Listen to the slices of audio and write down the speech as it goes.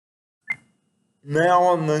Now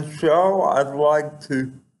on the show, I'd like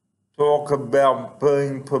to talk about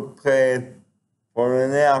being prepared for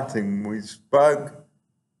an outing. We spoke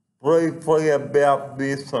briefly about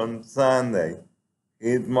this on Sunday.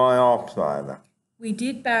 Here's my offsider. We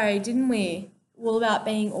did, Barry, didn't we? All about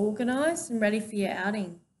being organised and ready for your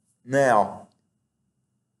outing. Now,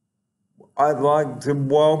 I'd like to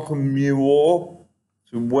welcome you all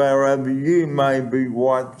to wherever you may be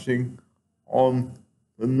watching on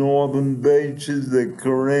the northern beaches, the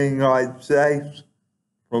Korean States,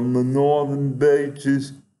 from the northern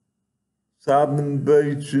beaches, southern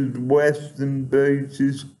beaches, western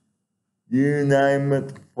beaches, you name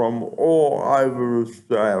it, from all over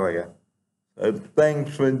Australia. So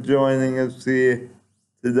thanks for joining us here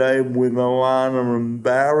today with Alana and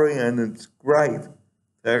Barry, and it's great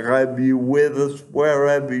to have you with us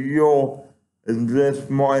wherever your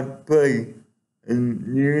address might be.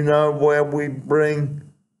 And you know where we bring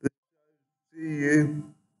the show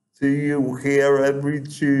to you here every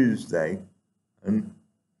Tuesday. And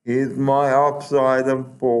here's my offsider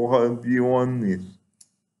for her view on this.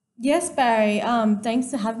 Yes, Barry. Thanks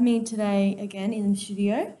for having me today again in the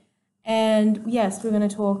studio. And yes, we're going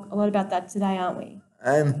to talk a lot about that today, aren't we?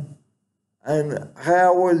 And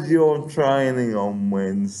how was your training on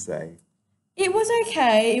Wednesday? It was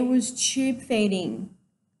okay. It was tube feeding.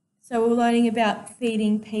 So we're learning about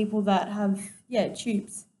feeding people that have,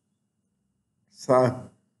 tubes. So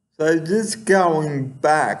just going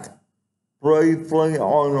back briefly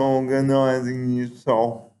on organising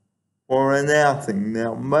yourself for an outing.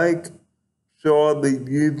 Now make sure that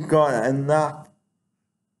you've got enough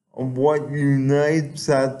of what you need,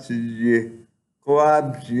 such as your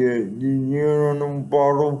gloves, your urinal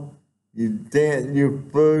bottle, your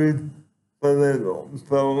food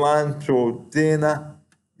for lunch or dinner,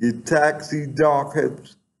 your taxi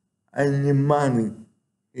dockets, and your money.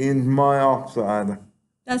 Here's my offsider.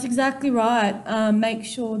 That's exactly right. Make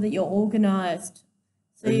sure that you're organised.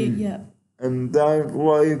 And don't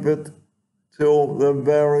leave it till the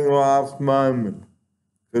very last moment,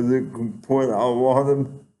 because it can put a lot of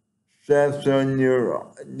stress on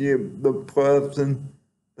the person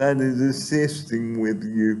that is assisting with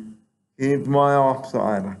you. Here's my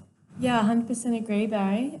offsider. Yeah, 100% agree,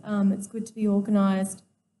 Barry. It's good to be organised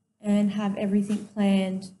and have everything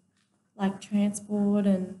planned, like transport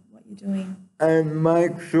and what you're doing. And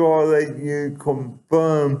make sure that you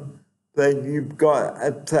confirm that you've got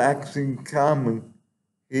a taxi coming.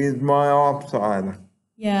 Here's my offsider.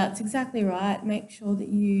 Yeah, that's exactly right. Make sure that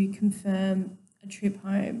you confirm a trip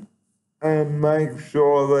home. And make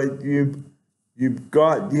sure that you've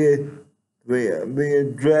got the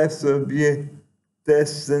address of your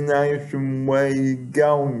destination where you're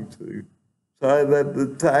going to, so that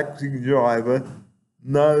the taxi driver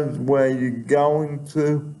knows where you're going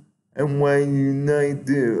to and where you need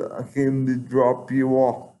him to drop you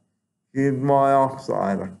off. Here's my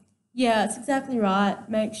offsider. Yeah, that's exactly right.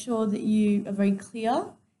 Make sure that you are very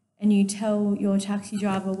clear and you tell your taxi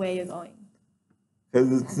driver where you're going.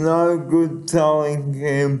 Because it's no good telling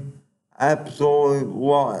him absolute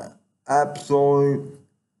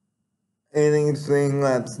anything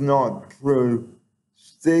that's not true.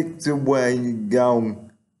 Stick to where you're going.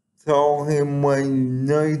 Tell him where you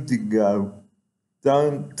need to go.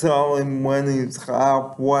 Don't tell him when he's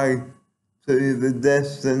halfway to the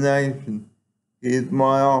destination. Here's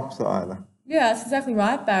my offsider. Yeah, that's exactly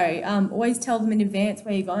right, Barry. Always tell them in advance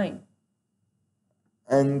where you're going.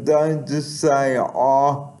 And don't just say,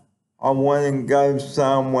 oh, I want to go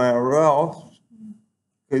somewhere else,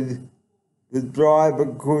 because the driver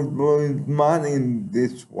could lose money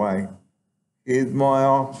this way. Here's my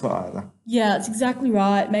offsider. Yeah, that's exactly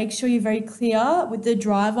right. Make sure you're very clear with the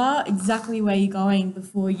driver exactly where you're going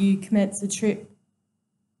before you commence the trip.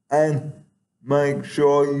 And make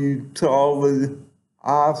sure you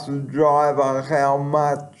ask the driver how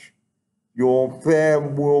much your fare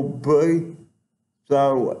will be,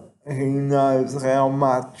 so he knows how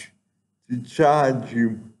much to charge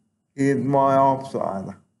you. Here's my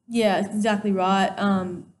offsider. Yeah, that's exactly right.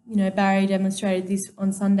 Barry demonstrated this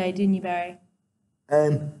on Sunday, didn't you, Barry?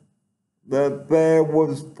 And the fare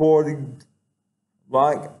was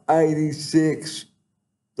 $86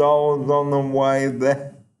 on the way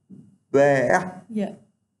there. Yeah.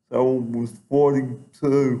 So it was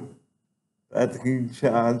 42 that he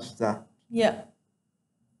charged us. Yeah.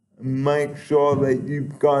 And make sure that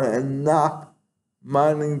you've got enough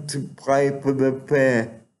money to pay for the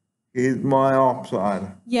fare. Here's my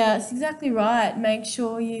offsider. Yeah, that's exactly right. Make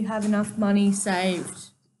sure you have enough money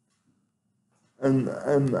saved. And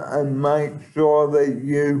make sure that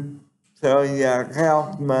you tell your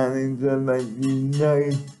house manager that you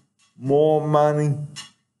need more money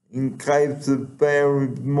in case the fare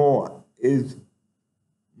is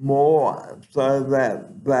more so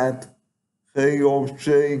that he or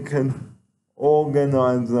she can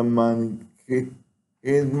organise the money.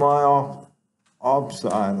 Here's my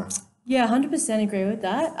offsider. Yeah, 100% agree with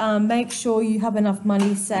that. Make sure you have enough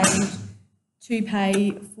money saved to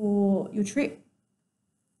pay for your trip.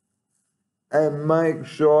 And make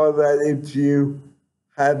sure that if you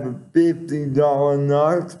have a $50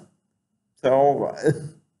 note,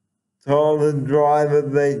 tell the driver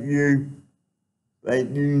that you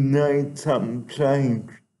need some change.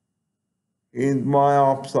 Here's my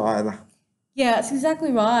offsider. Yeah, that's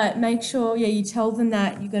exactly right. Make sure, you tell them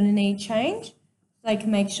that you're going to need change. So they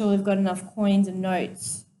can make sure they've got enough coins and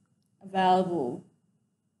notes available.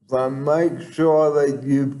 So make sure that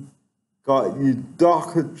you've got your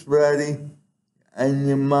dockets ready and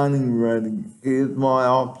your money ready. Here's my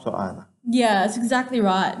offsider. Yeah, that's exactly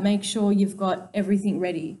right. Make sure you've got everything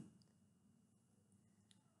ready.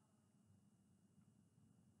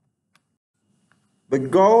 The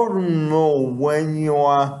golden rule when you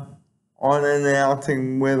are on an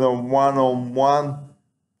outing with a one-on-one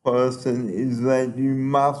person is that you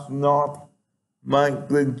must not make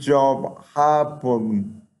the job hard for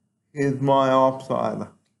them. Here's my offsider.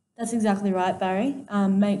 That's exactly right, Barry.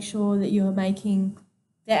 Make sure that you're making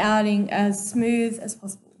the outing as smooth as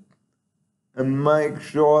possible. And make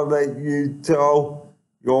sure that you tell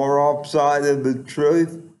your offsider the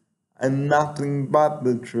truth and nothing but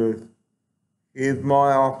the truth. Here's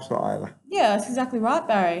my offsider. Yeah, that's exactly right,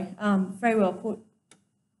 Barry. Very well put.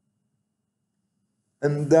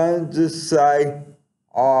 And don't just say,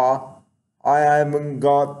 oh, I haven't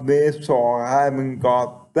got this or I haven't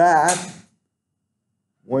got that,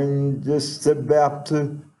 when you're just about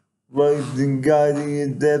to leave and go to your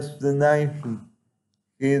destination.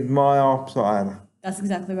 Here's my offsider. That's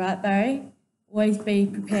exactly right, Barry. Always be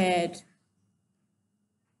prepared.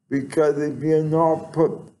 Because if you are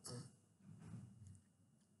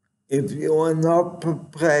not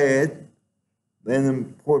prepared, then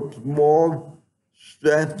it puts more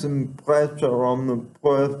stress and pressure on the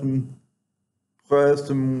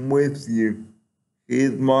person with you.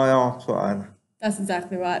 Here's my offsider. That's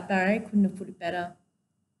exactly right, Barry. Couldn't have put it better.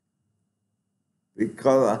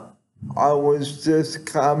 Because I was just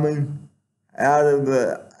coming out of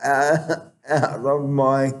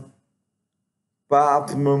my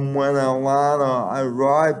bathroom when Alana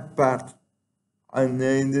arrived, but I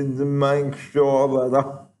needed to make sure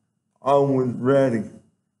that I was ready.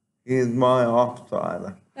 Here's my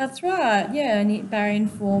offsider. That's right. Yeah, and Barry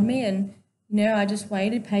informed me, and I just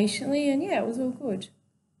waited patiently, and it was all good.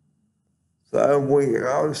 So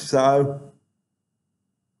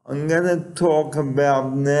I'm going to talk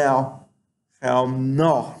about now how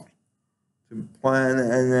not to plan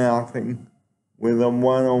an outing with a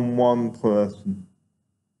one-on-one person.